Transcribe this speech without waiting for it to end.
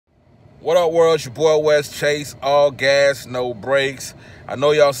What up, world? It's your boy West Chase. All gas, no brakes. I know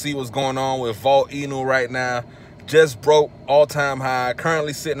y'all see what's going on with Vault Inu right now. Just broke all-time high.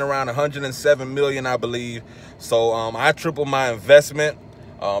 Currently sitting around 107 million, I believe. So I tripled my investment.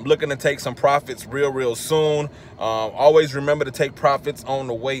 Looking to take some profits real soon. Always remember to take profits on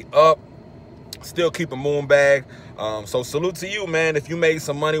the way up. Still keep a moon bag. So salute to you, man. If you made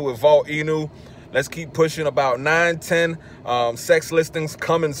some money with Vault Inu, let's keep pushing. About 9-10 sex listings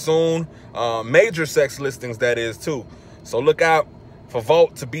coming soon. Major sex listings, that is, too. So look out for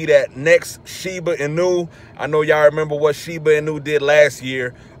Vault to be that next Shiba Inu. I know y'all remember what Shiba Inu did last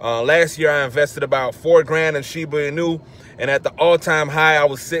year. Last year, I invested about 4 grand in Shiba Inu. And at the all-time high, I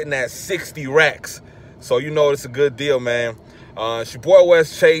was sitting at 60 racks. So you know it's a good deal, man. It's your boy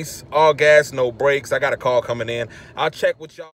West Chase. All gas, no brakes. I got a call coming in. I'll check with y'all.